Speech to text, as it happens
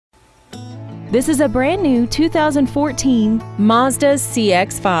This is a brand new 2014 Mazda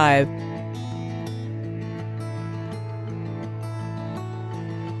CX-5.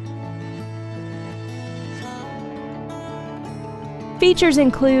 Features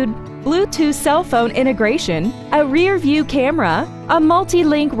include Bluetooth cell phone integration, a rear view camera, a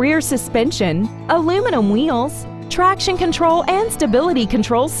multi-link rear suspension, aluminum wheels, traction control and stability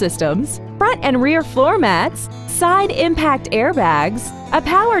control systems, front and rear floor mats, side impact airbags, a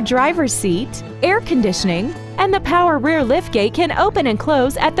power driver's seat, air conditioning, and the power rear liftgate can open and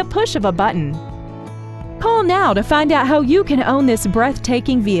close at the push of a button. Call now to find out how you can own this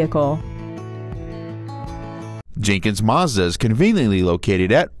breathtaking vehicle. Jenkins Mazda is conveniently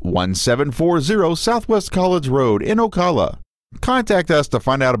located at 1740 Southwest College Road in Ocala. Contact us to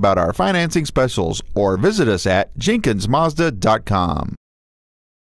find out about our financing specials or visit us at jenkinsmazda.com.